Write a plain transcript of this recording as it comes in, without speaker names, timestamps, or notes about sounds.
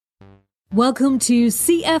Welcome to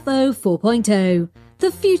CFO 4.0,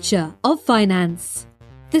 the future of finance.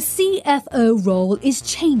 The CFO role is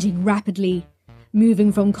changing rapidly,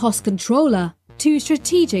 moving from cost controller to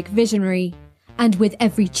strategic visionary. And with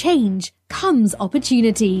every change comes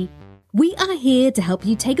opportunity. We are here to help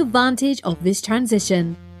you take advantage of this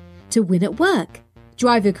transition, to win at work,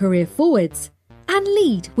 drive your career forwards, and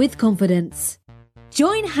lead with confidence.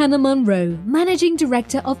 Join Hannah Monroe, Managing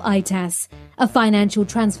Director of ITAS, a financial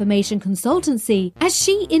transformation consultancy, as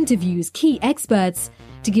she interviews key experts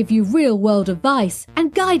to give you real-world advice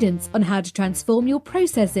and guidance on how to transform your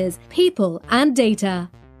processes, people, and data.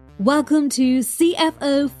 Welcome to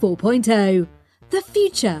CFO 4.0, the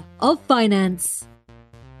future of finance.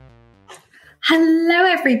 Hello,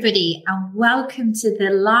 everybody, and welcome to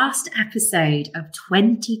the last episode of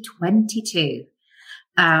 2022.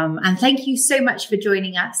 And thank you so much for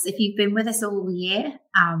joining us. If you've been with us all year,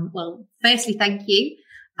 well, firstly, thank you.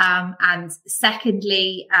 And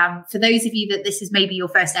secondly, for those of you that this is maybe your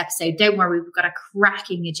first episode, don't worry, we've got a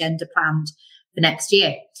cracking agenda planned for next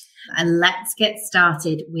year. And let's get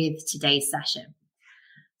started with today's session.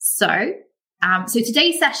 So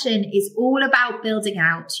today's session is all about building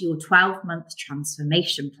out your 12-month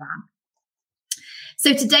transformation plan.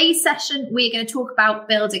 So today's session, we're going to talk about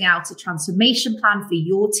building out a transformation plan for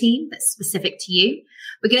your team that's specific to you.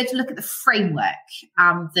 We're going to look at the framework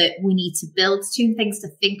that we need to build, two things to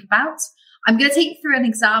think about. I'm going to take you through an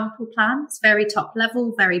example plan. It's very top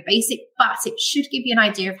level, very basic, but it should give you an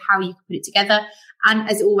idea of how you can put it together. And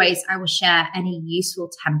as always, I will share any useful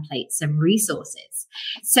templates and resources.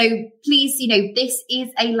 So please, this is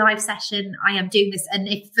a live session. I am doing this. And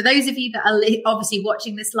if for those of you that are obviously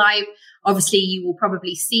watching this live, obviously you will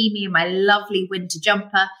probably see me in my lovely winter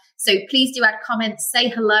jumper. So please do add comments, say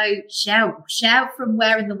hello, share from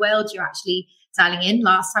where in the world you're actually dialing in.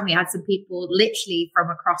 Last time we had some people literally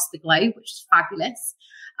from across the globe, which is fabulous.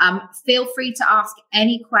 Feel free to ask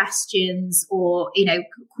any questions or,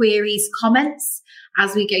 queries, comments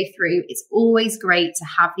as we go through. It's always great to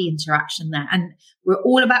have the interaction there. And we're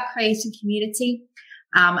all about creating community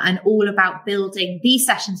and all about building these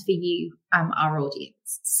sessions for you, our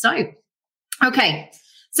audience. So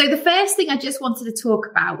the first thing I just wanted to talk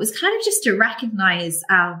about was kind of just to recognize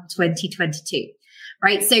 2022,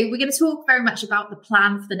 right? So we're going to talk very much about the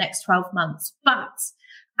plan for the next 12 months, but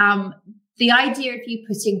the idea of you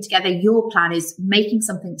putting together your plan is making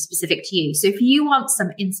something specific to you. So if you want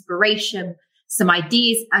some inspiration, some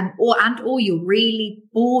ideas, or you're really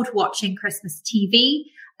bored watching Christmas TV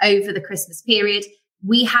over the Christmas period,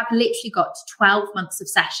 we have literally got 12 months of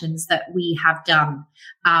sessions that we have done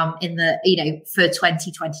for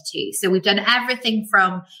 2022. So we've done everything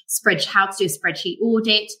from how to do a spreadsheet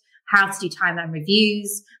audit, how to do timeline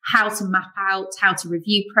reviews, how to map out, how to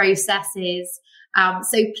review processes.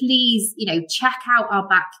 So please, check out our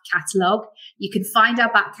back catalogue. You can find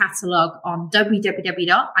our back catalogue on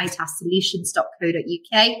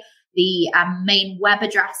www.itassolutions.co.uk. The main web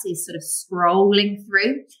address is sort of scrolling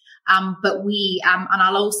through. But we, and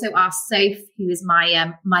I'll also ask Soph, who is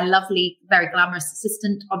my lovely, very glamorous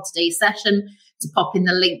assistant on today's session, to pop in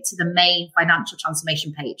the link to the main financial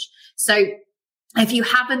transformation page. So if you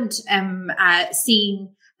haven't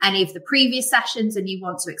seen any of the previous sessions and you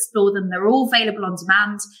want to explore them, they're all available on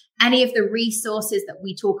demand. Any of the resources that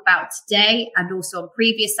we talk about today and also on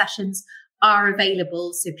previous sessions are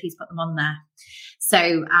available. So please put them on there. So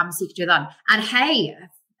you can do that. And hey,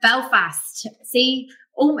 Belfast, see,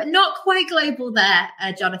 not quite global there,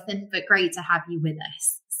 Jonathan, but great to have you with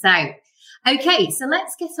us. So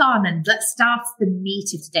let's get on and let's start the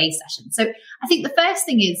meat of today's session. So I think the first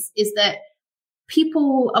thing is that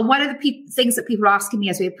people, one of the things that people are asking me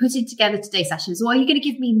as we're putting together today's session is, well, are you going to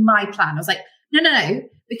give me my plan? I was like, no,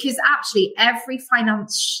 because actually every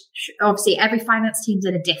finance team's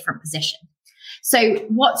in a different position. So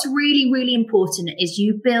what's really, really important is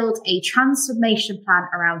you build a transformation plan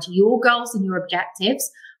around your goals and your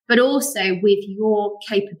objectives, but also with your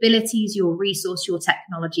capabilities, your resource, your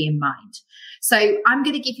technology in mind. So I'm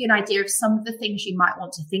going to give you an idea of some of the things you might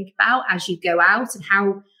want to think about as you go out and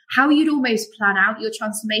how you'd almost plan out your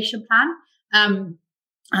transformation plan,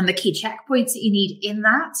 and the key checkpoints that you need in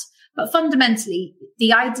that. But fundamentally,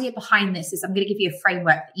 the idea behind this is I'm going to give you a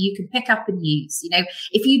framework that you can pick up and use.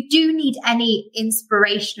 If you do need any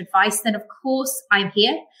inspiration, advice, then of course I'm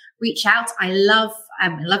here. Reach out. I love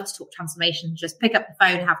to talk transformation. Just pick up the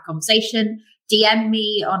phone, have a conversation, DM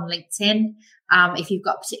me on LinkedIn. If you've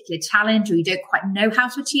got a particular challenge or you don't quite know how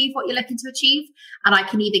to achieve what you're looking to achieve, and I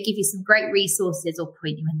can either give you some great resources or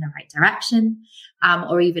point you in the right direction,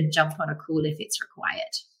 or even jump on a call if it's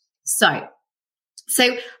required. So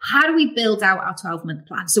So how do we build out our 12-month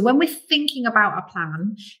plan? So when we're thinking about our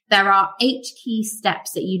plan, there are 8 key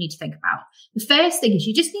steps that you need to think about. The first thing is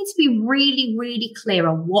you just need to be really, really clear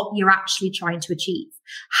on what you're actually trying to achieve.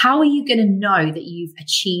 How are you going to know that you've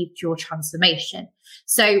achieved your transformation?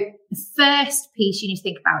 So the first piece you need to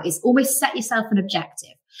think about is almost set yourself an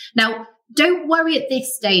objective. Now, don't worry at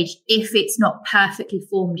this stage if it's not perfectly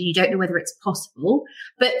formed and you don't know whether it's possible,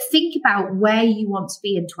 but think about where you want to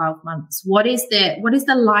be in 12 months. What is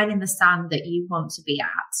the line in the sand that you want to be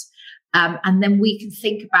at? And then we can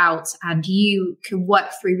think about, and you can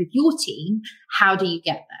work through with your team, how do you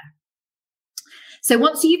get there? So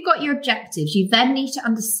once you've got your objectives, you then need to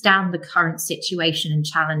understand the current situation and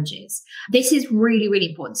challenges. This is really, really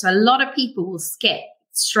important. So a lot of people will skip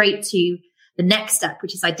straight to the next step,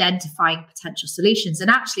 which is identifying potential solutions.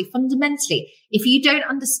 And actually, fundamentally, if you don't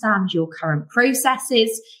understand your current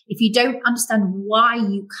processes, if you don't understand why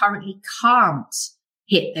you currently can't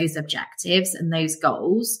hit those objectives and those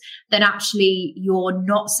goals, then actually you're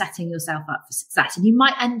not setting yourself up for success. And you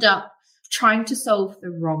might end up trying to solve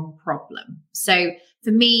the wrong problem. So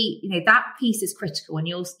for me, that piece is critical. And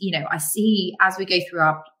I see as we go through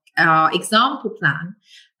our example plan,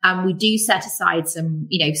 we do set aside some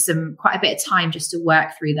quite a bit of time just to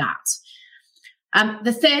work through that.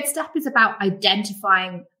 The third step is about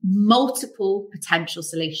identifying multiple potential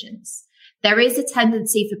solutions. There is a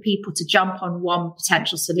tendency for people to jump on one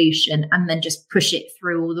potential solution and then just push it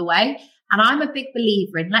through all the way. And I'm a big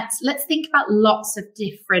believer in let's think about lots of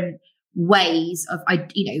different ways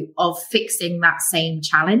of fixing that same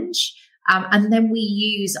challenge. And then we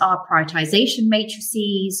use our prioritization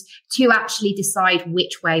matrices to actually decide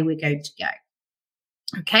which way we're going to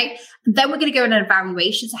go. Okay. And then we're going to go in an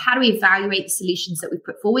evaluation. So how do we evaluate the solutions that we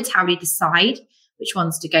put forward? How do we decide which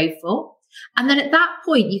ones to go for? And then at that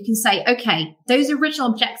point, you can say, okay, those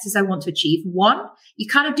original objectives I want to achieve. One, you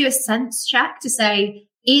kind of do a sense check to say,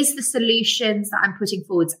 is the solutions that I'm putting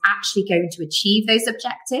forward actually going to achieve those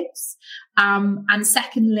objectives? And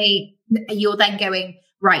secondly, you're then going,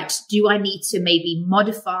 right, do I need to maybe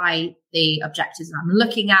modify the objectives that I'm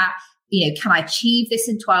looking at? Can I achieve this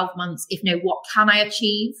in 12 months? If no, what can I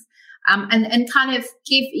achieve? And kind of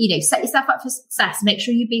set yourself up for success. Make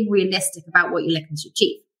sure you're being realistic about what you're looking to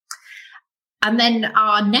achieve. And then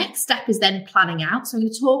our next step is then planning out. So I'm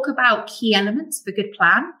going to talk about key elements of a good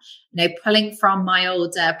plan, pulling from my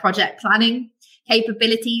old project planning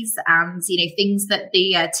capabilities and, things that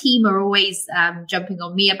the team are always jumping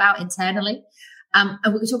on me about internally. And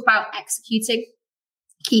we're going to talk about executing,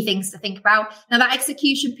 key things to think about. Now, that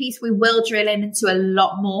execution piece, we will drill into a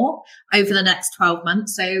lot more over the next 12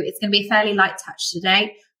 months. So it's going to be a fairly light touch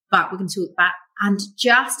today, but we're going to talk about. And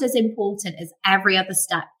just as important as every other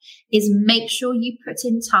step is make sure you put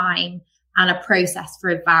in time and a process for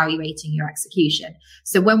evaluating your execution.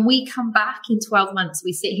 So when we come back in 12 months,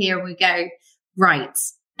 we sit here and we go, right,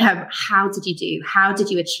 how did you do? How did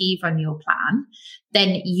you achieve on your plan?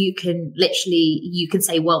 Then you can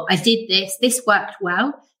say, well, I did this, this worked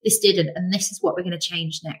well, this didn't, and this is what we're going to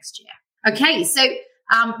change next year. Okay, so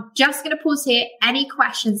just going to pause here. Any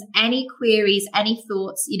questions, any queries, any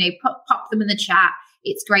thoughts, pop them in the chat.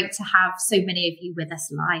 It's great to have so many of you with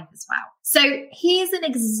us live as well. So here's an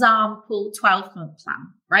example 12-month plan,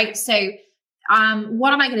 right? So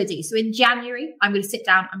what am I going to do? So in January, I'm going to sit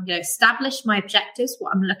down. I'm going to establish my objectives,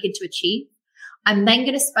 what I'm looking to achieve. I'm then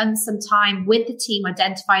going to spend some time with the team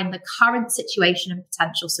identifying the current situation and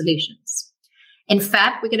potential solutions. In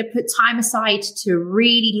Feb, we're going to put time aside to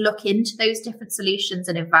really look into those different solutions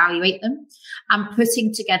and evaluate them and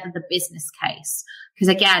putting together the business case. Because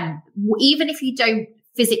again, even if you don't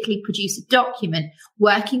physically produce a document,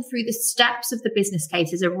 working through the steps of the business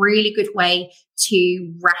case is a really good way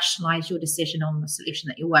to rationalize your decision on the solution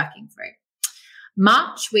that you're working through.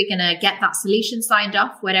 March, we're going to get that solution signed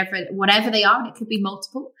off, whatever they are, and it could be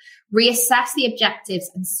multiple, reassess the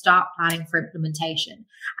objectives and start planning for implementation.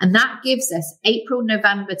 And that gives us April,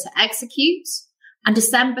 November to execute and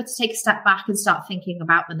December to take a step back and start thinking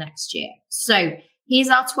about the next year. So here's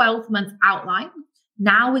our 12-month outline.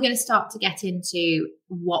 Now we're going to start to get into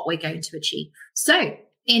what we're going to achieve. So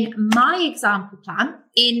in my example plan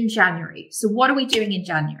in January, so what are we doing in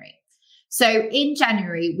January? So in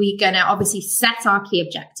January, we're going to obviously set our key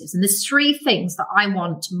objectives. And there's 3 things that I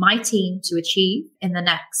want my team to achieve in the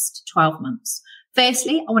next 12 months.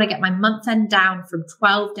 Firstly, I want to get my month end down from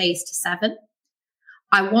 12 days to 7.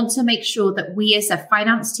 I want to make sure that we as a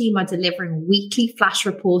finance team are delivering weekly flash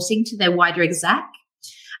reporting to their wider exec.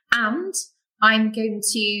 And I'm going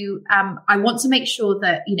to, I want to make sure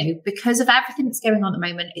that, because of everything that's going on at the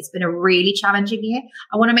moment, it's been a really challenging year.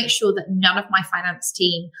 I want to make sure that none of my finance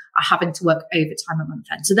team are having to work overtime at month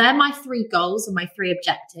end. So they're my 3 goals and my 3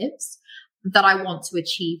 objectives that I want to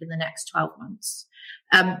achieve in the next 12 months.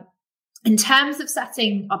 In terms of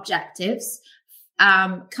setting objectives,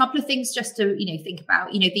 couple of things just to, think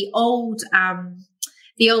about, the old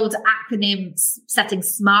acronym setting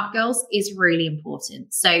SMART goals is really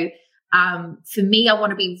important. So for me, I want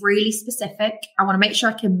to be really specific. I want to make sure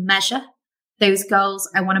I can measure those goals.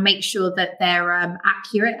 I want to make sure that they're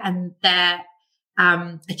accurate and they're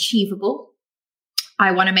achievable.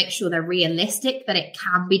 I want to make sure they're realistic, that it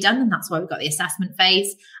can be done. And that's why we've got the assessment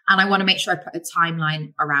phase. And I want to make sure I put a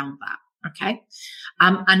timeline around that. Okay.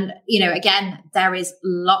 And, again, there is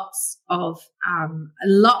lots of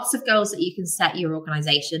goals that you can set your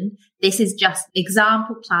organization. This is just an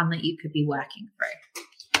example plan that you could be working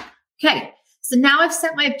through. Okay. So now I've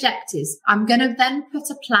set my objectives. I'm going to then put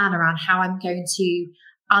a plan around how I'm going to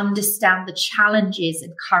understand the challenges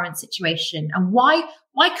in current situation and why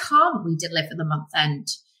can't we deliver the month end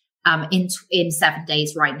in 7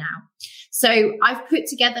 days right now. So I've put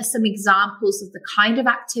together some examples of the kind of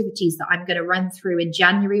activities that I'm going to run through in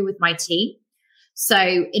January with my team.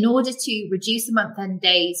 So in order to reduce the month end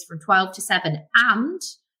days from 12 to 7 and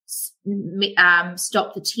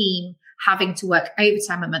stop the team having to work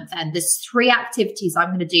overtime at month end, there's 3 activities I'm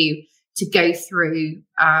going to do to go through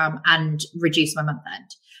and reduce my month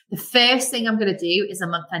end. The first thing I'm going to do is a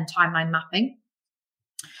month end timeline mapping.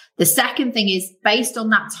 The second thing is based on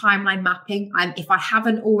that timeline mapping. If I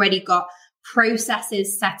haven't already got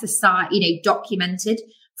processes set aside, documented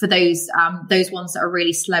for those ones that are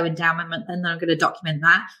really slowing down my month end, then I'm going to document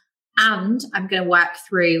that. And I'm going to work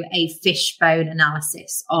through a fishbone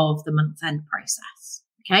analysis of the month end process.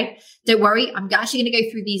 Okay. Don't worry. I'm actually going to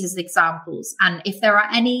go through these as examples. And if there are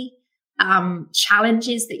any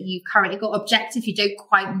challenges that you've currently got, objectives you don't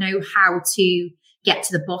quite know how to get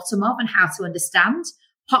to the bottom of and how to understand,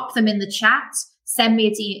 pop them in the chat, send me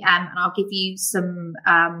a DM, and I'll give you some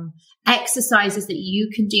exercises that you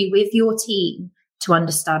can do with your team to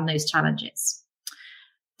understand those challenges.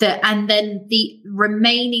 And then the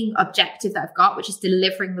remaining objective that I've got, which is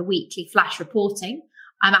delivering the weekly flash reporting,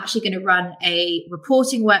 I'm actually going to run a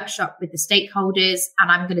reporting workshop with the stakeholders,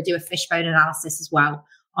 and I'm going to do a fishbone analysis as well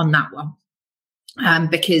on that one, and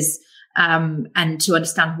to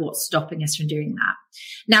understand what's stopping us from doing that.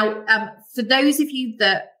 Now, for those of you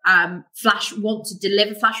that want to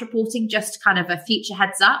deliver flash reporting, just kind of a future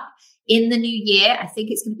heads up, in the new year, I think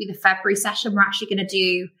it's going to be the February session, we're actually going to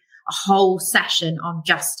do a whole session on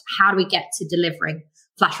just how do we get to delivering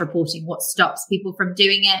flash reporting, what stops people from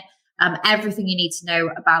doing it, everything you need to know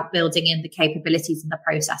about building in the capabilities and the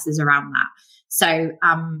processes around that. So,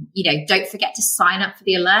 don't forget to sign up for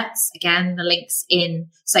the alerts. Again, the link's in.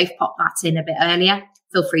 So pop that in a bit earlier.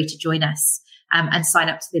 Feel free to join us and sign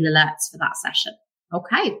up to the alerts for that session.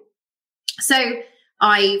 Okay. So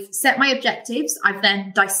I've set my objectives. I've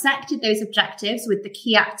then dissected those objectives with the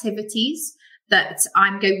key activities that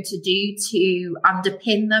I'm going to do to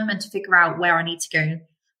underpin them and to figure out where I need to go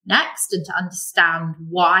next and to understand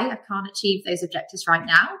why I can't achieve those objectives right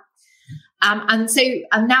now. And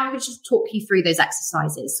now I'm going to just talk you through those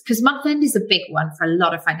exercises, because month end is a big one for a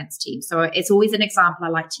lot of finance teams. So it's always an example I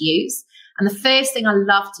like to use. And the first thing I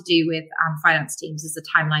love to do with finance teams is the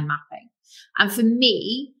timeline mapping. And for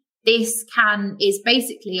me, this is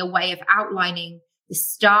basically a way of outlining the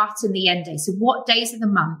start and the end day. So what days of the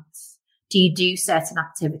month do you do certain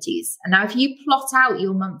activities? And now if you plot out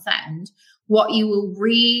your month end, what you will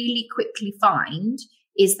really quickly find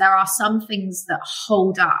is there are some things that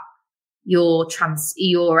hold up your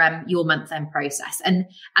month end process. And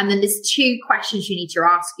then there's 2 questions you need to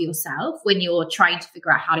ask yourself when you're trying to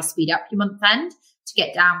figure out how to speed up your month end to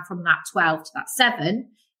get down from that 12 to that 7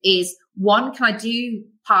 is, 1, can I do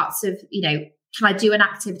parts of, can I do an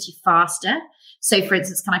activity faster? So for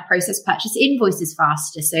instance, can I process purchase invoices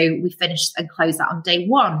faster? So we finish and close that on day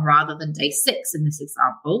 1 rather than day 6 in this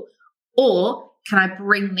example. Or can I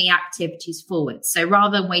bring the activities forward? So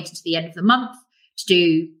rather than waiting to the end of the month to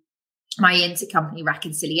do my intercompany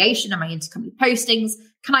reconciliation and my intercompany postings,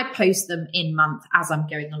 can I post them in month as I'm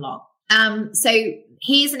going along? So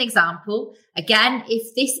here's an example. Again,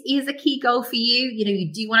 if this is a key goal for you,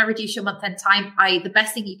 you do want to reduce your month end time, the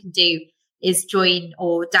best thing you can do is join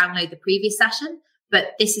or download the previous session.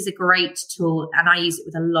 But this is a great tool, and I use it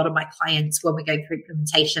with a lot of my clients when we're going through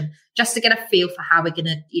implementation, just to get a feel for how we're going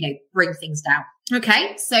to, bring things down.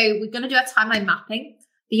 Okay, so we're going to do a timeline mapping.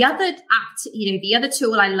 The other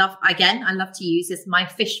tool I love to use is my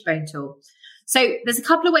fishbone tool. So there's a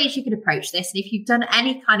couple of ways you can approach this. And if you've done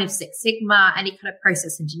any kind of Six Sigma, any kind of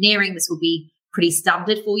process engineering, this will be pretty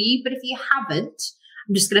standard for you. But if you haven't,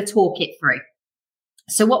 I'm just going to talk it through.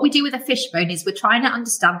 So what we do with a fishbone is we're trying to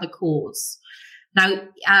understand the cause. Now,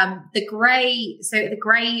 the grey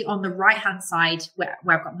on the right-hand side where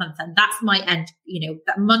I've got month end, that's my end,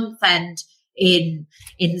 that month end in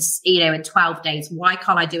 12 days. Why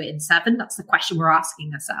can't I do it in 7? That's the question we're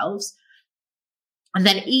asking ourselves. And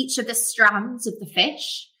then each of the strands of the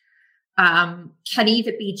fish can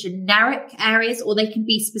either be generic areas or they can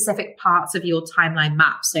be specific parts of your timeline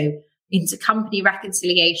map. So intercompany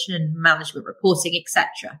reconciliation, management reporting,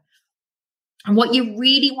 etc. And what you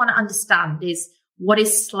really want to understand is what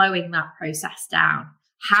is slowing that process down.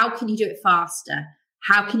 How can you do it faster?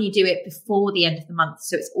 How can you do it before the end of the month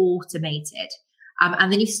so it's automated? And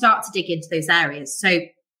then you start to dig into those areas. So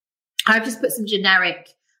I've just put some generic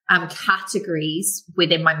categories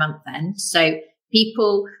within my month end. So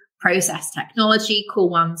people, process, technology, core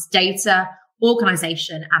ones, data,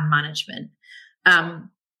 organization, and management.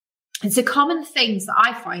 And so common things that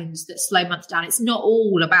I find that slow months down, it's not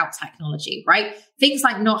all about technology, right? Things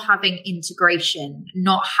like not having integration,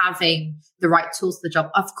 not having the right tools for the job,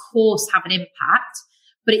 of course, have an impact.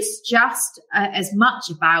 But it's just as much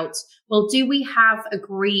about, well, do we have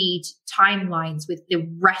agreed timelines with the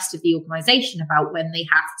rest of the organization about when they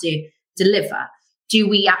have to deliver? Do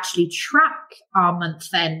we actually track our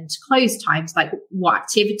month-end close times, like what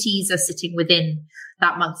activities are sitting within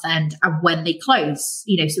that month end and when they close,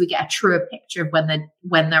 so we get a truer picture of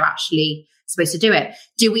when they're actually supposed to do it?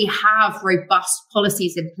 Do we have robust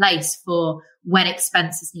policies in place for when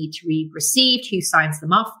expenses need to be received, who signs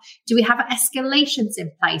them off? Do we have escalations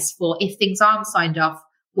in place for if things aren't signed off,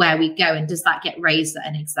 where we go, and does that get raised at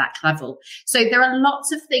an exact level? So there are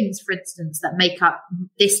lots of things, for instance, that make up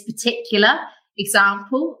this particular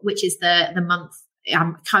example, which is the month.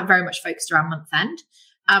 I'm kind of very much focused around month end.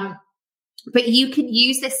 But you can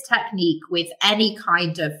use this technique with any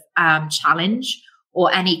kind of challenge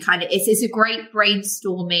or any kind of, it's a great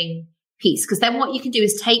brainstorming piece, because then what you can do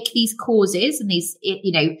is take these causes and these,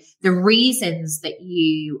 the reasons that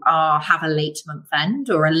you have a late month end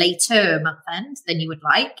or a later month end than you would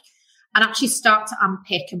like, and actually start to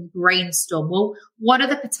unpick and brainstorm, well, what are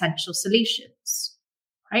the potential solutions,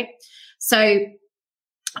 right? So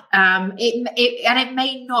it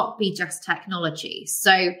may not be just technology.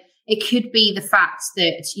 So it could be the fact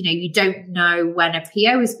that, you don't know when a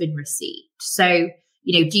PO has been received. So,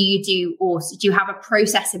 do you have a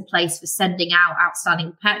process in place for sending out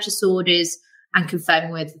outstanding purchase orders and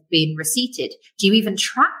confirming whether they've been receipted? Do you even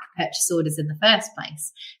track purchase orders in the first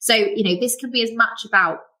place? So, this can be as much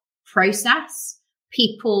about process,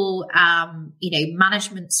 people,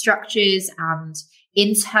 management structures and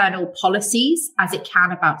internal policies as it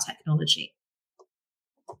can about technology.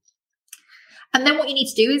 And then what you need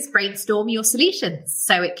to do is brainstorm your solutions.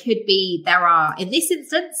 So it could be, in this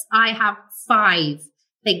instance, I have 5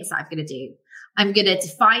 things that I'm going to do. I'm going to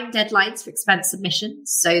define deadlines for expense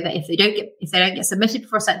submissions so that if they don't get submitted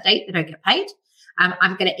before a certain date, they don't get paid.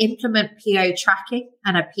 I'm going to implement PO tracking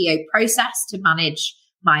and a PO process to manage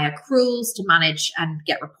my accruals, to manage and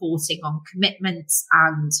get reporting on commitments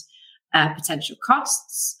and potential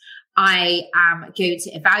costs. I am going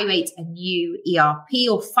to evaluate a new ERP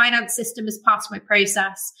or finance system as part of my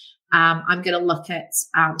process. I'm going to look at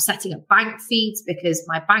setting up bank feeds because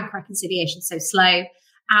my bank reconciliation is so slow.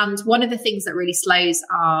 And one of the things that really slows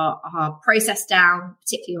our process down,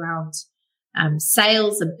 particularly around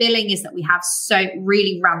sales and billing, is that we have so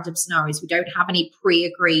really random scenarios. We don't have any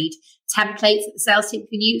pre-agreed templates that the sales team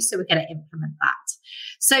can use. So we're going to implement that.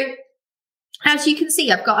 So as you can see,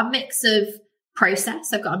 I've got a mix of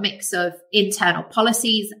process. I've got a mix of internal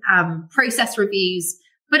policies, process reviews,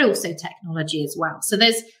 but also technology as well. So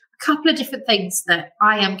there's a couple of different things that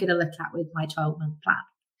I am going to look at with my 12-month plan.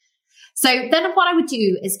 So then what I would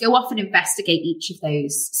do is go off and investigate each of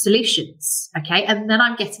those solutions. Okay. And then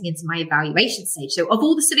I'm getting into my evaluation stage. So of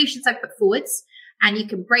all the solutions I put forwards, and you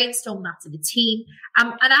can brainstorm that in a team.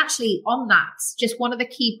 And actually on that, just one of the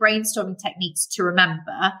key brainstorming techniques to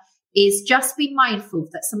remember is just be mindful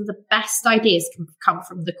that some of the best ideas can come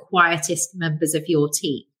from the quietest members of your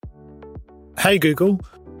team. Hey Google,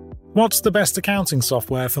 what's the best accounting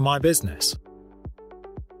software for my business?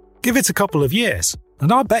 Give it a couple of years,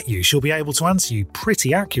 and I bet you she'll be able to answer you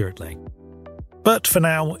pretty accurately. But for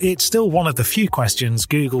now, it's still one of the few questions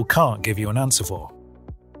Google can't give you an answer for.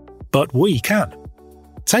 But we can.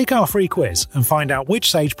 Take our free quiz and find out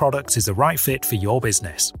which Sage product is the right fit for your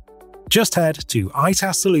business. Just head to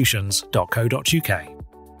itassolutions.co.uk.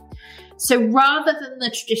 So rather than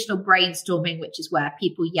the traditional brainstorming, which is where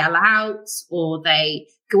people yell out or they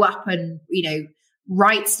go up and,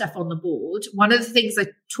 write stuff on the board, one of the things I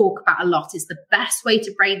talk about a lot is the best way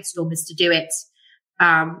to brainstorm is to do it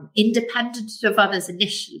independent of others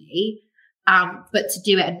initially, but to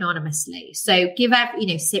do it anonymously. So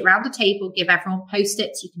sit around a table, give everyone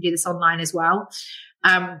Post-its. You can do this online as well,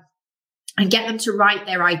 and get them to write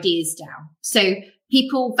their ideas down. So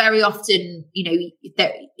people very often,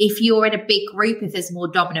 that if you're in a big group, if there's more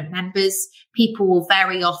dominant members, people will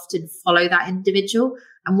very often follow that individual.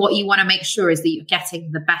 And what you want to make sure is that you're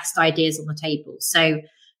getting the best ideas on the table. So,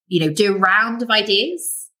 do a round of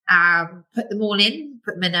ideas, put them all in,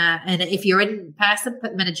 put them in if you're in person,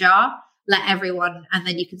 put them in a jar, let everyone, and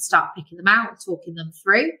then you can start picking them out, talking them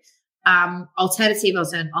through. Alternative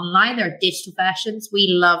also online, there are digital versions. We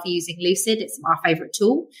love using Lucid. It's our favorite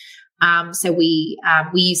tool. So we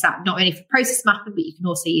use that not only for process mapping, but you can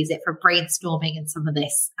also use it for brainstorming and some of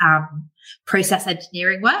this process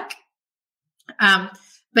engineering work.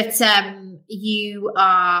 But you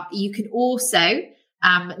can also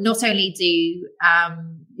not only do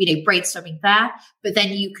brainstorming there, but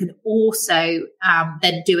then you can also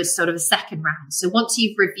then do a sort of a second round. So once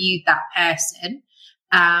you've reviewed that person,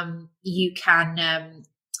 you can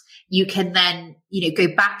then go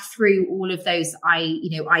back through all of those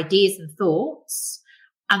ideas and thoughts,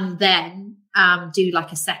 and then do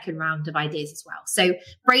like a second round of ideas as well. So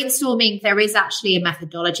brainstorming, there is actually a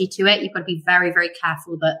methodology to it. You've got to be very, very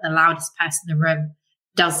careful that the loudest person in the room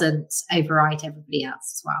doesn't override everybody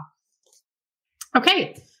else as well.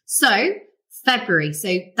 Okay, so February.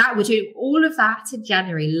 So that we're doing all of that in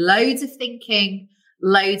January. Loads of thinking,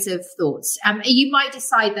 loads of thoughts. You might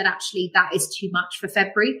decide that actually that is too much for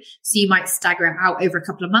February, so you might stagger it out over a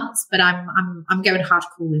couple of months. But I'm going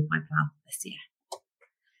hardcore with my plan this year.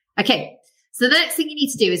 Okay, so the next thing you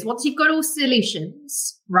need to do is once you've got all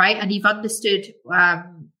solutions, right, and you've understood,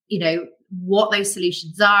 what those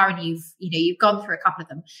solutions are, and you've gone through a couple of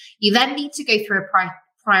them, you then need to go through a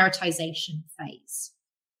prioritization phase.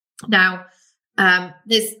 Now,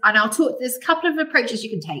 there's a couple of approaches you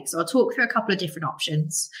can take. So I'll talk through a couple of different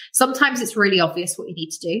options. Sometimes it's really obvious what you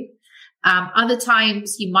need to do. Other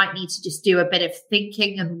times you might need to just do a bit of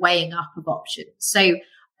thinking and weighing up of options. So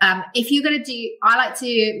if you're going to I like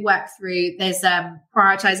to work through, there's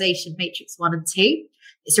prioritization matrix 1 and 2.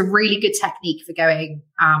 It's a really good technique for going,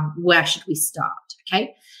 where should we start?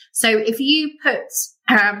 Okay. So if you put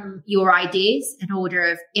your ideas in order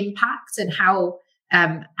of impact and how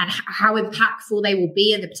impactful they will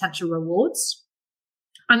be and the potential rewards,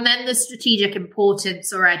 and then the strategic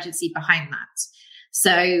importance or urgency behind that.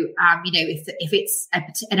 So, if it's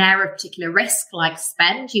an area of particular risk like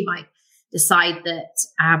spend, you might decide that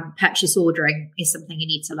purchase ordering is something you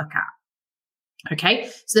need to look at. Okay,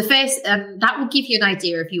 so the first, that will give you an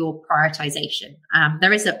idea of your prioritization.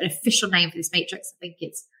 There is an official name for this matrix. I think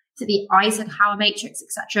it's the Eisenhower matrix,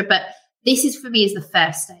 etc. But this is, for me, is the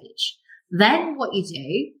first stage. Then what you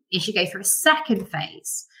do is you go through a second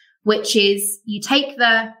phase, which is you take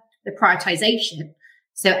the prioritization,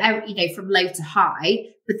 so from low to high,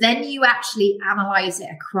 but then you actually analyze it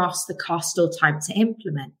across the cost or time to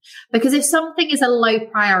implement. Because if something is a low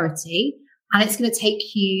priority and it's going to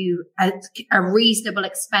take you a reasonable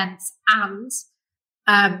expense and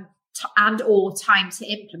or time to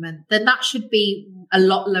implement, then that should be a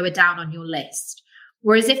lot lower down on your list.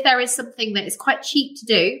 Whereas if there is something that is quite cheap to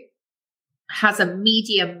do, has a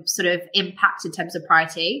medium sort of impact in terms of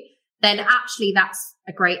priority, then actually that's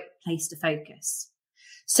a great place to focus.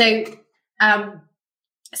 So,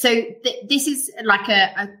 this is like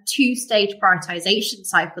a 2-stage prioritization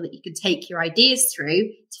cycle that you can take your ideas through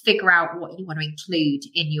to figure out what you want to include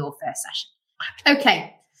in your first session.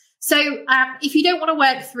 Okay. So, if you don't want to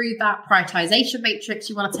work through that prioritization matrix,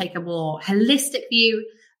 you want to take a more holistic view.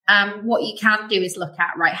 What you can do is look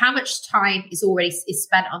at, right, how much time is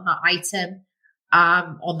spent on that item,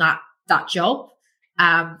 on that job.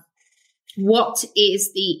 What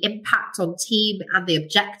is the impact on team and the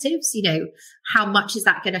objectives? How much is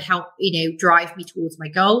that going to help, drive me towards my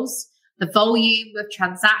goals? The volume of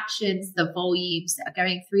transactions, the volumes that are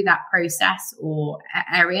going through that process or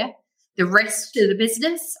area, the risk to the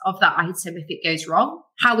business of that item if it goes wrong,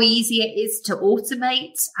 how easy it is to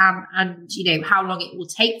automate, and how long it will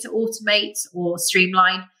take to automate or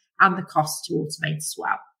streamline, and the cost to automate as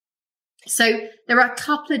well. So there are a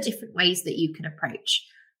couple of different ways that you can approach.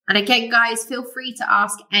 And again, guys, feel free to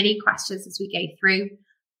ask any questions as we go through,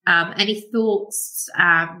 any thoughts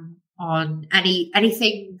on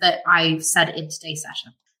anything that I've said in today's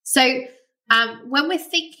session. So when we're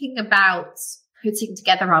thinking about putting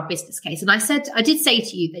together our business case. And I did say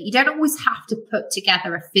to you that you don't always have to put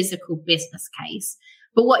together a physical business case,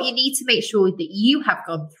 but what you need to make sure that you have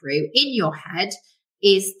gone through in your head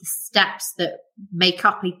is the steps that make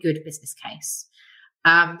up a good business case.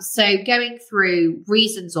 So going through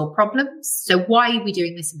reasons or problems. So why are we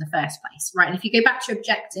doing this in the first place, right? And if you go back to your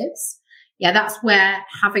objectives, that's where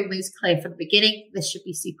having those clear from the beginning, this should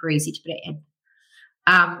be super easy to put it in.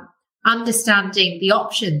 Understanding the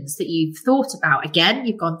options that you've thought about. Again,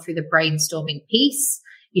 you've gone through the brainstorming piece.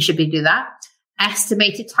 You should be doing that.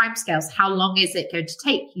 Estimated timescales. How long is it going to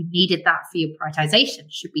take? You needed that for your prioritization.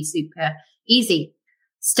 Should be super easy.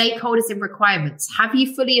 Stakeholders and requirements. Have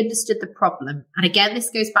you fully understood the problem? And again, this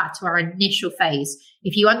goes back to our initial phase.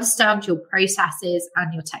 If you understand your processes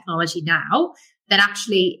and your technology now, then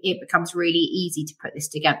actually it becomes really easy to put this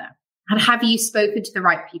together. And have you spoken to the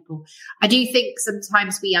right people? I do think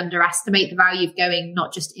sometimes we underestimate the value of going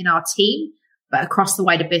not just in our team, but across the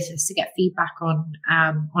wider business to get feedback on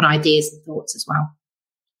ideas and thoughts as well.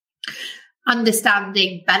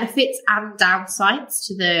 Understanding benefits and downsides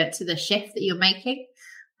to the shift that you're making.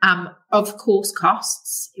 Of course,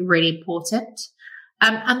 costs are really important.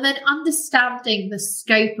 And then understanding the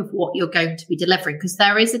scope of what you're going to be delivering, because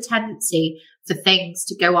there is a tendency for things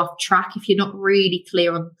to go off track if you're not really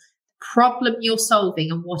clear on the problem you're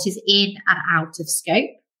solving and what is in and out of scope.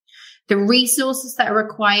 The resources that are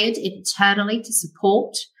required internally to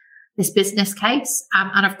support this business case,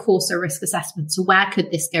 and of course, a risk assessment. So where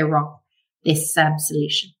could this go wrong, this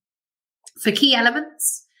solution? For key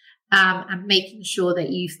elements, and making sure that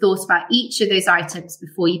you've thought about each of those items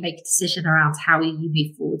before you make a decision around how you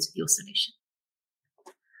move forward with your solution.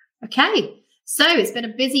 Okay, so it's been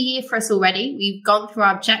a busy year for us already. We've gone through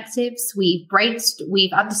our objectives. We've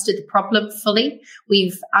understood the problem fully.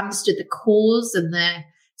 We've understood the cause and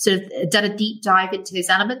sort of done a deep dive into those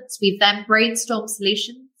elements. We've then brainstormed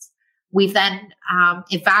solutions. We've then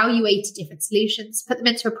evaluated different solutions, put them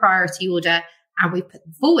into a priority order, and we put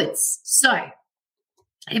them forwards. So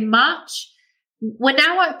in March, we're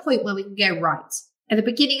now at a point where we can go, right, at the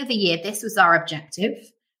beginning of the year, this was our objective.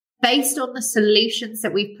 Based on the solutions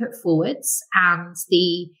that we've put forwards and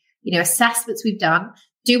the assessments we've done,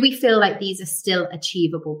 do we feel like these are still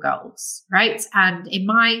achievable goals, right? And in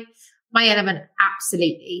my element,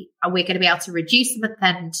 absolutely. We're going to be able to reduce the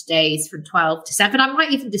month-end days from 12 to 7. I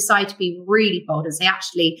might even decide to be really bold and say,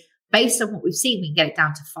 actually, based on what we've seen, we can get it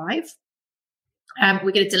down to 5.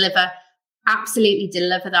 We're going to absolutely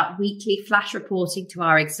deliver that weekly flash reporting to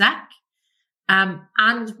our exec.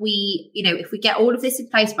 And we, if we get all of this in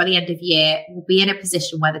place by the end of year, we'll be in a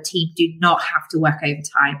position where the team do not have to work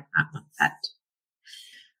overtime at month end.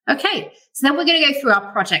 Okay, so then we're going to go through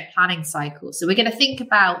our project planning cycle. So we're going to think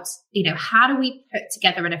about, how do we put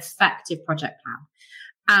together an effective project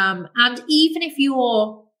plan? And even if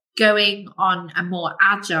you're going on a more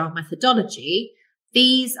agile methodology,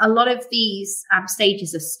 a lot of these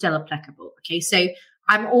stages are still applicable. Okay, so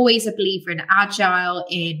I'm always a believer in agile,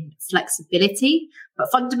 in flexibility,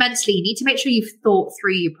 but fundamentally, you need to make sure you've thought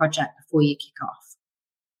through your project before you kick off.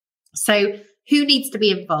 So who needs to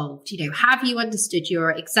be involved? Have you understood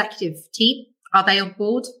your executive team? Are they on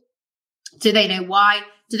board? Do they know why?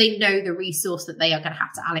 Do they know the resource that they are going to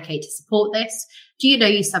have to allocate to support this? Do you know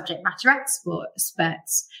your subject matter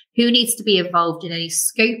experts? Who needs to be involved in any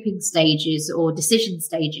scoping stages or decision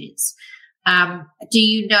stages? Do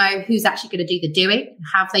you know who's actually going to do the doing?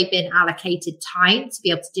 Have they been allocated time to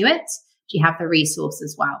be able to do it? Do you have the resource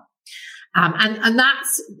as well? And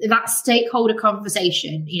that's that stakeholder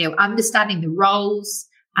conversation, understanding the roles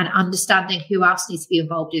and understanding who else needs to be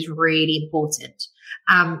involved is really important.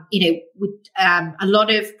 A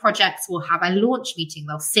lot of projects will have a launch meeting.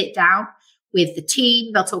 They'll sit down with the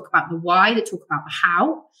team. They'll talk about the why, they talk about the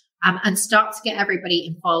how, and start to get everybody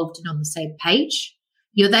involved and on the same page.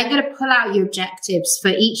 You're then going to pull out your objectives for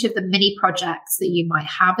each of the mini projects that you might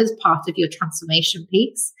have as part of your transformation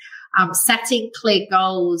piece. Setting clear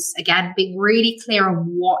goals, again, being really clear on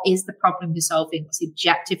what is the problem you're solving, what's the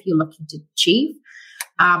objective you're looking to achieve.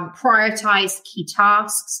 Prioritize key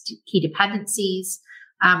tasks, key dependencies,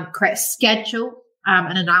 create a schedule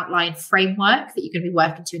and an outline framework that you're going to be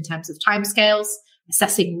working to in terms of timescales,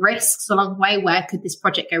 assessing risks along the way. Where could this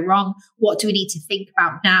project go wrong? What do we need to think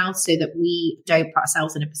about now so that we don't put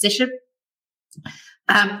ourselves in a position?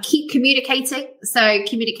 Keep communicating. So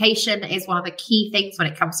communication is one of the key things when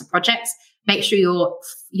it comes to projects. Make sure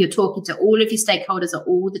you're talking to all of your stakeholders at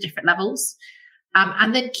all the different levels.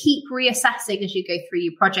 And then keep reassessing as you go through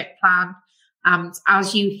your project plan.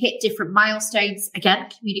 As you hit different milestones, again,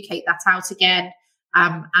 communicate that out again.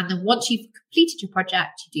 And then once you've completed your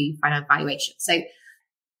project, you do your final evaluation. So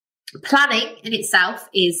Planning in itself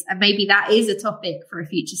is, and maybe that is a topic for a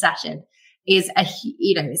future session, is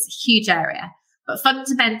it's a huge area. But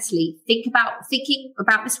fundamentally, thinking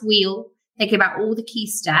about this wheel, thinking about all the key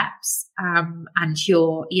steps, and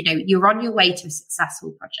you're on your way to a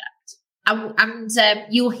successful project. And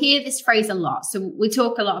you'll hear this phrase a lot. So we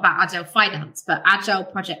talk a lot about agile finance, but agile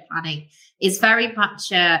project planning is very much,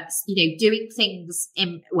 doing things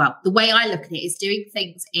the way I look at it is doing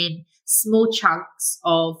things in small chunks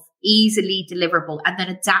of easily deliverable and then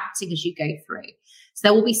adapting as you go through. So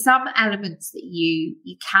there will be some elements that you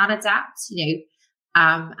can adapt,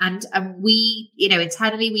 and we,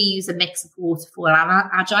 internally we use a mix of waterfall and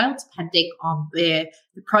agile, depending on the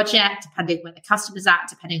project, depending where the customer's at,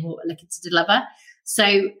 depending on what we're looking to deliver.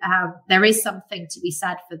 So there is something to be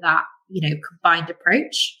said for that, combined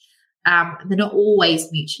approach. And they're not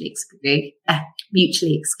always mutually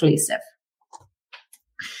exclusive.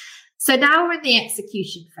 So now we're in the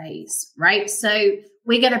execution phase, right? So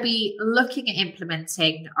we're going to be looking at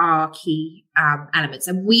implementing our key elements.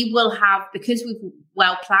 And we will have, because we've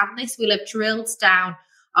well planned this, we'll have drilled down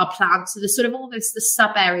our plan to the sort of almost the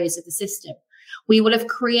sub areas of the system. We will have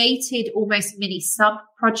created almost mini sub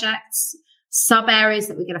projects, sub areas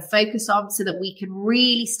that we're going to focus on so that we can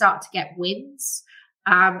really start to get wins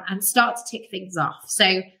and start to tick things off.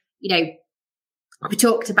 So, we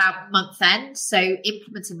talked about month end, so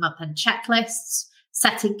implementing month end checklists,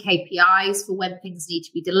 setting KPIs for when things need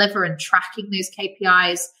to be delivered and tracking those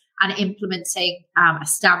KPIs, and implementing a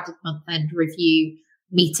standard month end review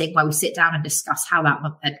meeting where we sit down and discuss how that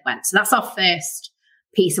month end went. So that's our first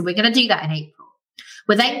piece, and we're going to do that in April.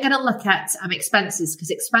 We're then going to look at expenses,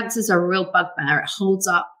 because expenses are a real bugbear. It holds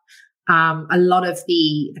up a lot of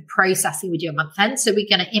the processing we do at month end. So we're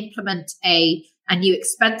going to implement a new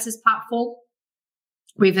expenses platform.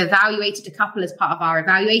 We've evaluated a couple as part of our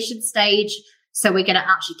evaluation stage. So we're going to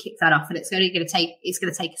actually kick that off, and it's going to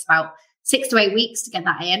take us about 6 to 8 weeks to get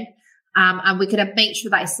that in. And we're going to make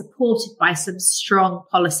sure that is supported by some strong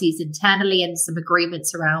policies internally and some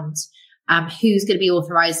agreements around who's going to be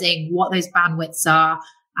authorizing, what those bandwidths are,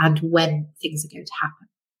 and when things are going to happen.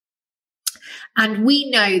 And we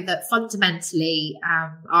know that fundamentally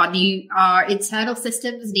our internal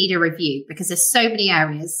systems need a review, because there's so many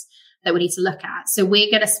areas that we need to look at. So we're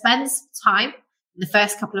going to spend some time in the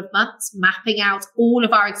first couple of months mapping out all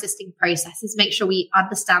of our existing processes, make sure we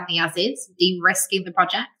understand the as is, de-risking the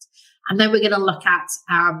project. And then we're going to look at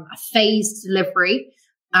a phased delivery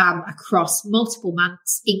across multiple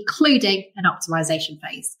months, including an optimization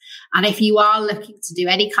phase. And if you are looking to do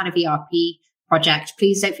any kind of ERP project,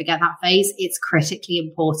 please don't forget that phase. It's critically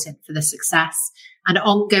important for the success and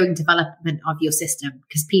ongoing development of your system,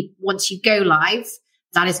 because once you go live,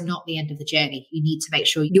 that is not the end of the journey. You need to make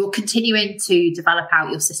sure you're continuing to develop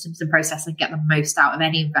out your systems and process and get the most out of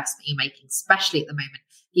any investment you're making, especially at the moment.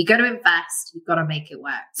 You've got to invest, you've got to make it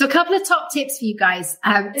work. So a couple of top tips for you guys.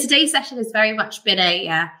 Today's session has very much been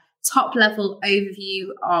a top level overview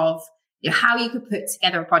of how you could put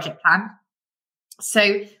together a project plan.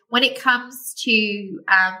 So when it comes to,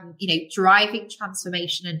 driving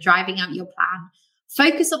transformation and driving out your plan,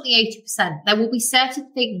 focus on the 80%. There will be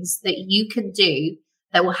certain things that you can do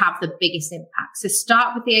that will have the biggest impact. So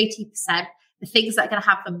start with the 80%, the things that are going to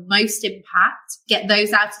have the most impact, get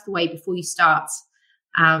those out of the way before you start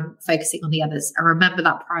focusing on the others. And remember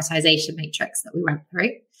that prioritization matrix that we went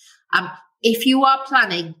through. If you are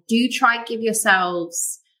planning, do try and give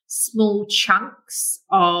yourselves small chunks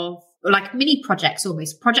of like mini projects,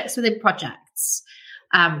 almost projects within projects.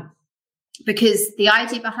 Because the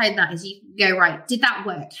idea behind that is you can go, right, did that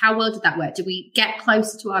work? How well did that work? Did we get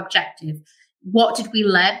closer to our objective? What did we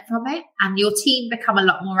learn from it? And your team become a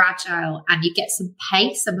lot more agile, and you get some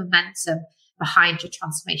pace and momentum behind your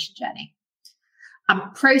transformation journey.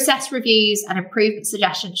 Process reviews and improvement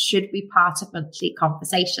suggestions should be part of monthly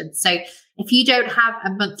conversations. So if you don't have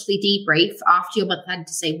a monthly debrief after your month end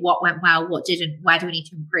to say what went well, what didn't, where do we need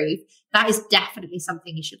to improve, that is definitely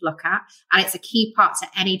something you should look at. And it's a key part to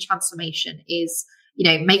any transformation is,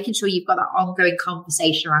 making sure you've got that ongoing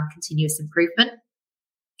conversation around continuous improvement.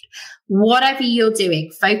 Whatever you're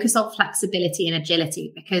doing, focus on flexibility and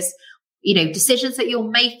agility, because, decisions that you're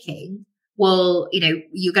making will,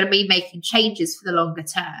 you're going to be making changes for the longer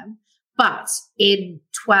term. But in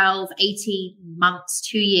 12, 18 months,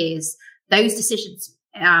 2 years, those decisions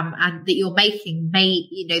and that you're making may,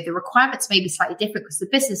 the requirements may be slightly different because the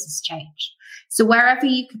business has changed. So wherever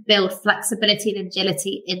you can build flexibility and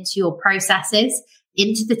agility into your processes,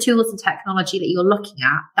 into the tools and technology that you're looking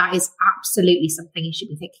at, that is absolutely something you should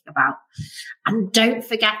be thinking about. And don't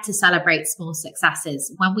forget to celebrate small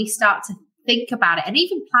successes. When we start to think about it and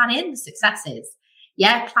even plan in the successes,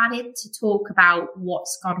 planning to talk about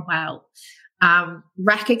what's gone well.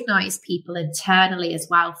 Recognize people internally as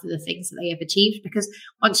well for the things that they have achieved, because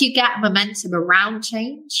once you get momentum around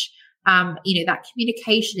change, that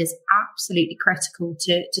communication is absolutely critical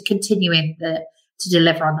to continuing to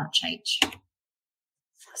deliver on that change.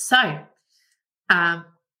 So,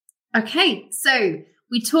 so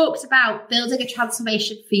we talked about building a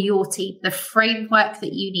transformation for your team, the framework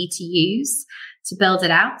that you need to use to build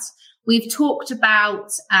it out. We've talked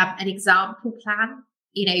about an example plan,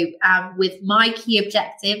 with my key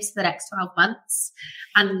objectives for the next 12 months.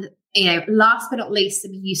 And, last but not least,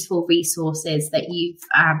 some useful resources that you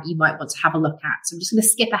might want to have a look at. So I'm just going to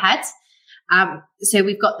skip ahead. So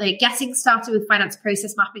we've got the Getting Started with Finance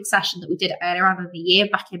Process Mapping session that we did earlier on in the year,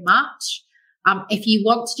 back in March. If you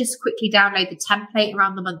want to just quickly download the template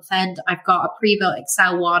around the month end, I've got a pre-built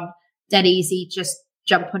Excel one, dead easy. Just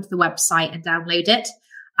jump onto the website and download it.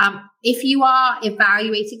 If you are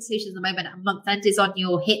evaluating solutions at the moment and month end is on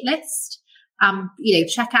your hit list,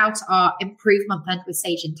 check out our Improved Month End with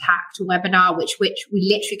Sage Intacct webinar, which we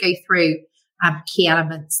literally go through key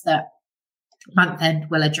elements that month end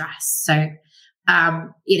will address. So,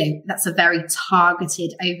 that's a very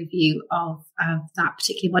targeted overview of that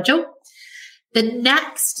particular module. The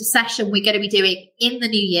next session we're going to be doing in the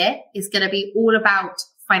new year is going to be all about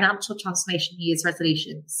financial transformation New Year's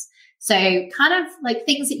resolutions. So kind of like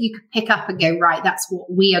things that you could pick up and go, right, that's what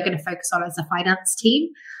we are going to focus on as a finance team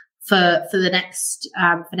for the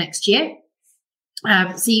next year.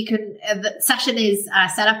 So you can, the session is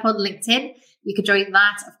set up on LinkedIn. You can join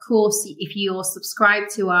that. Of course, if you're subscribed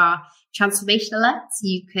to our transformation alerts,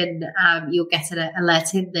 you can, you'll get an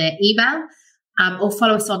alert in the email, or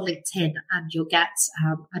follow us on LinkedIn and you'll get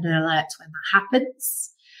an alert when that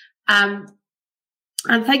happens.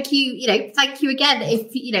 And thank you again.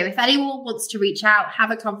 If anyone wants to reach out, have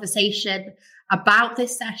a conversation about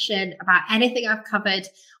this session, about anything I've covered,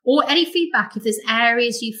 or any feedback, if there's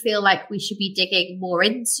areas you feel like we should be digging more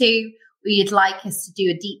into, or you'd like us to do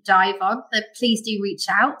a deep dive on, then please do reach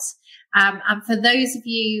out. And for those of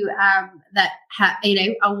you that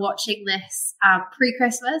are watching this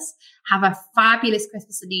pre-Christmas, have a fabulous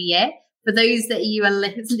Christmas and New Year. For those that you are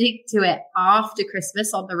listening to it after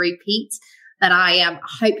Christmas on the repeat, then I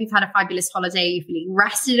hope you've had a fabulous holiday, you're feeling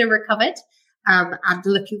rested and recovered, and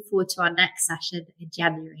looking forward to our next session in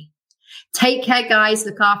January. Take care, guys.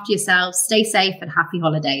 Look after yourselves. Stay safe and happy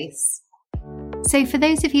holidays. So for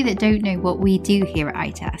those of you that don't know what we do here at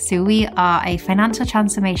ITAS, so we are a financial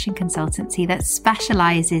transformation consultancy that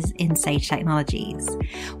specialises in Sage Technologies.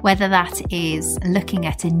 Whether that is looking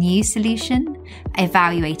at a new solution,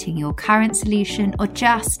 evaluating your current solution, or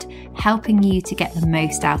just helping you to get the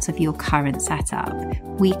most out of your current setup,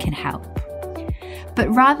 we can help. But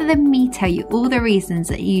rather than me tell you all the reasons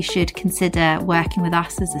that you should consider working with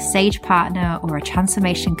us as a Sage partner or a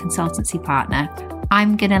transformation consultancy partner,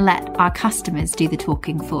 I'm going to let our customers do the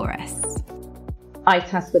talking for us.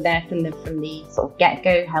 ITAS were there from the sort of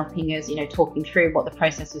get-go, helping us, talking through what the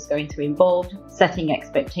process was going to involve, setting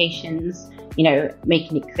expectations,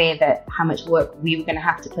 making it clear that how much work we were going to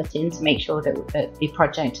have to put in to make sure that the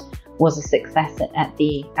project was a success at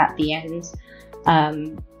the end.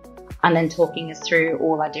 And then talking us through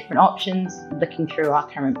all our different options, looking through our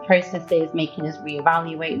current processes, making us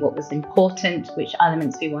reevaluate what was important, which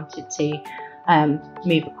elements we wanted to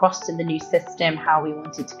move across to the new system, how we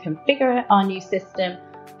wanted to configure our new system,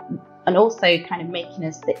 and also kind of making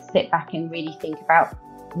us sit back and really think about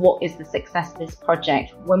what is the success of this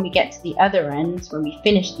project. When we get to the other end, when we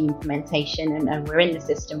finish the implementation and we're in the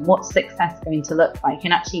system, what's success going to look like?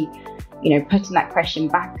 And actually, putting that question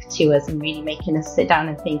back to us and really making us sit down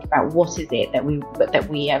and think about what is it that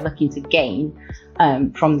we are looking to gain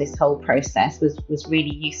from this whole process was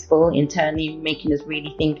really useful internally, making us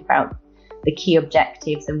really think about the key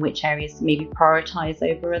objectives and which areas to maybe prioritize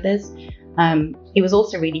over others. It was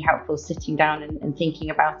also really helpful sitting down and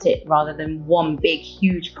thinking about it rather than one big,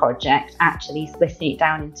 huge project, actually splitting it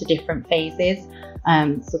down into different phases,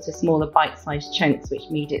 sort of smaller bite-sized chunks, which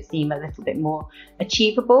made it seem a little bit more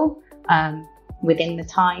achievable within the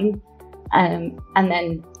time. And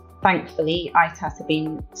then thankfully, ITAS have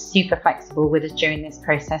been super flexible with us during this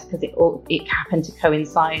process because it happened to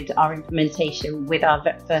coincide our implementation with our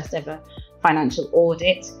first ever financial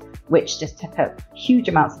audit, which just took up huge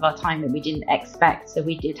amounts of our time that we didn't expect. So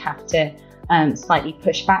we did have to slightly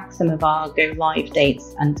push back some of our go live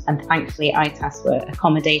dates, and thankfully ITAS were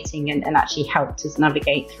accommodating and actually helped us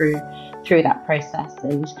navigate through that process.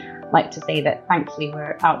 And I'd like to say that thankfully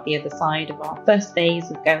we're out the other side of our first phase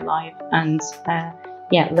of go live, and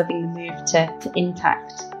loving the move to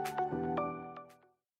Intacct.